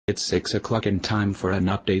It's 6 o'clock and time for an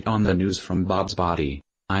update on the news from Bob's Body.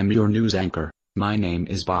 I'm your news anchor. My name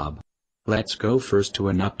is Bob. Let's go first to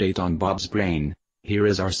an update on Bob's brain. Here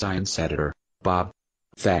is our science editor, Bob.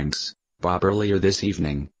 Thanks, Bob. Earlier this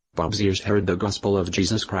evening, Bob's ears heard the gospel of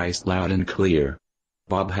Jesus Christ loud and clear.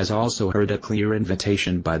 Bob has also heard a clear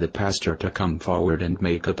invitation by the pastor to come forward and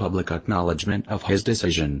make a public acknowledgement of his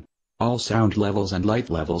decision. All sound levels and light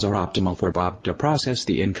levels are optimal for Bob to process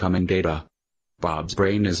the incoming data. Bob's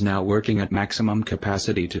brain is now working at maximum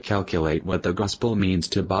capacity to calculate what the gospel means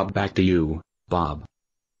to Bob. Back to you, Bob.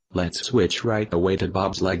 Let's switch right away to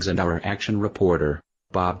Bob's legs and our action reporter,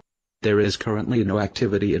 Bob. There is currently no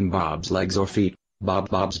activity in Bob's legs or feet.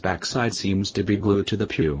 Bob's backside seems to be glued to the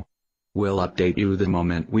pew. We'll update you the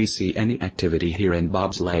moment we see any activity here in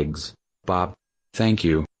Bob's legs, Bob. Thank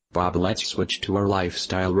you, Bob. Let's switch to our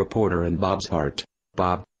lifestyle reporter and Bob's heart,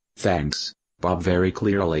 Bob. Thanks, Bob. Very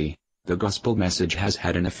clearly, the gospel message has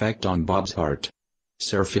had an effect on Bob's heart.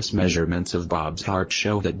 Surface measurements of Bob's heart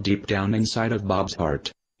show that deep down inside of Bob's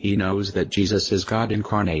heart, he knows that Jesus is God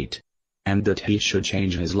incarnate, and that he should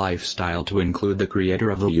change his lifestyle to include the creator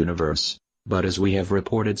of the universe. But as we have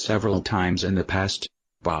reported several times in the past,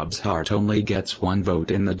 Bob's heart only gets one vote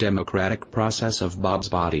in the democratic process of Bob's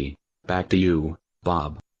body. Back to you,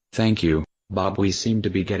 Bob. Thank you, Bob. We seem to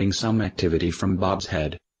be getting some activity from Bob's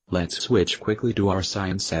head. Let's switch quickly to our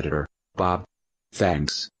science editor, Bob.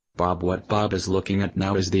 Thanks, Bob. What Bob is looking at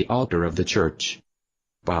now is the altar of the church.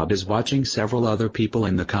 Bob is watching several other people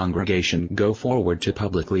in the congregation go forward to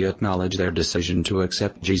publicly acknowledge their decision to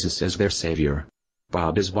accept Jesus as their Savior.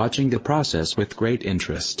 Bob is watching the process with great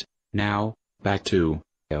interest. Now, back to,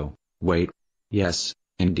 oh, wait. Yes,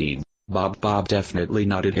 indeed, Bob definitely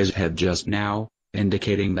nodded his head just now,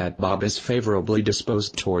 indicating that Bob is favorably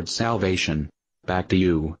disposed towards salvation. Back to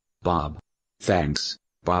you, Bob. Thanks,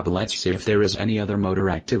 Bob. Let's see if there is any other motor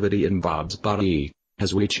activity in Bob's body,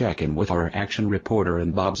 as we check in with our action reporter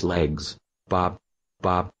and Bob's legs. Bob,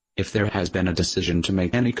 if there has been a decision to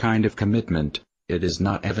make any kind of commitment, it is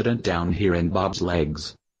not evident down here in Bob's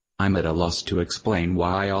legs. I'm at a loss to explain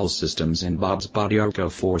why all systems in Bob's body are go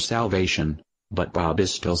for salvation, but Bob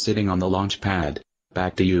is still sitting on the launch pad.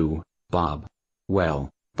 Back to you, Bob. Well,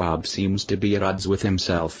 Bob seems to be at odds with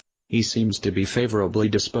himself. He seems to be favorably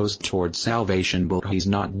disposed towards salvation, but he's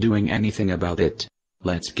not doing anything about it.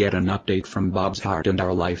 Let's get an update from Bob's heart and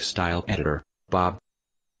our lifestyle editor, Bob.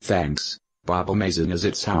 Thanks, Bob. Amazing as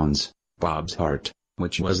it sounds, Bob's heart,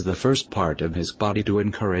 which was the first part of his body to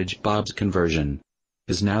encourage Bob's conversion,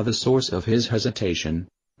 is now the source of his hesitation.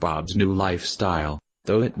 Bob's new lifestyle,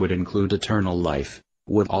 though it would include eternal life,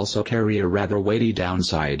 would also carry a rather weighty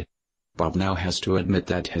downside. Bob now has to admit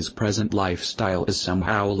that his present lifestyle is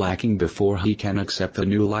somehow lacking before he can accept the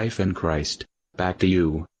new life in Christ. Back to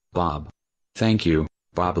you, Bob. Thank you,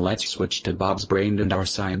 Bob. Let's switch to Bob's brain and our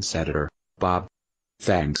science editor, Bob.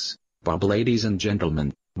 Thanks, Bob. Ladies and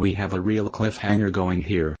gentlemen, we have a real cliffhanger going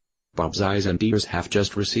here. Bob's eyes and ears have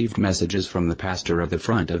just received messages from the pastor of the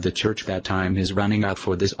front of the church that time is running out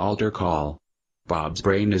for this altar call. Bob's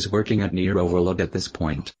brain is working at near overload at this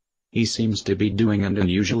point. He seems to be doing an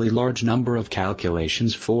unusually large number of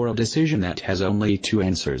calculations for a decision that has only two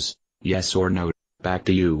answers, yes or no. Back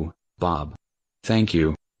to you, Bob. Thank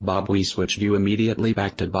you, Bob. We switched you immediately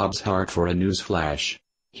back to Bob's heart for a news flash.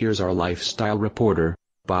 Here's our lifestyle reporter,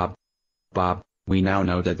 Bob. We now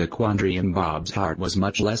know that the quandary in Bob's heart was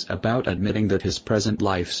much less about admitting that his present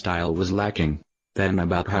lifestyle was lacking, than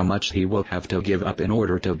about how much he will have to give up in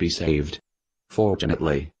order to be saved.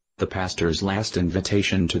 Fortunately, the pastor's last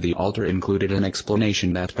invitation to the altar included an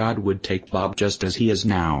explanation that God would take Bob just as he is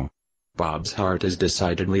now. Bob's heart is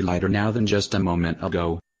decidedly lighter now than just a moment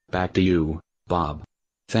ago. Back to you, Bob.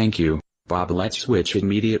 Thank you, Bob. Let's switch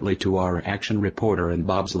immediately to our action reporter and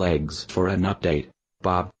Bob's legs for an update.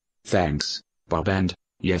 Bob. Thanks, Bob. And,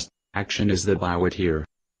 yes, action is the byword here.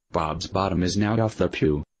 Bob's bottom is now off the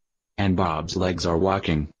pew, and Bob's legs are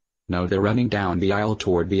walking. Now they're running down the aisle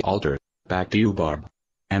toward the altar. Back to you, Bob.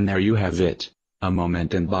 And there you have it, a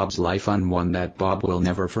moment in Bob's life, and one that Bob will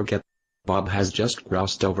never forget. Bob has just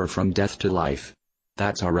crossed over from death to life.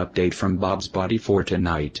 That's our update from Bob's body for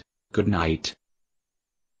tonight. Good night.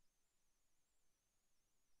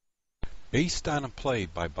 Based on a play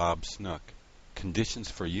by Bob Snook, Conditions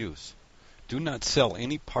for Use. Do not sell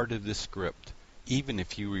any part of this script, even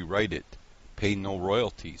if you rewrite it. Pay no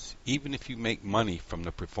royalties, even if you make money from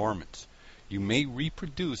the performance. You may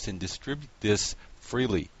reproduce and distribute this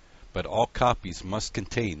freely, but all copies must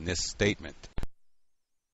contain this statement.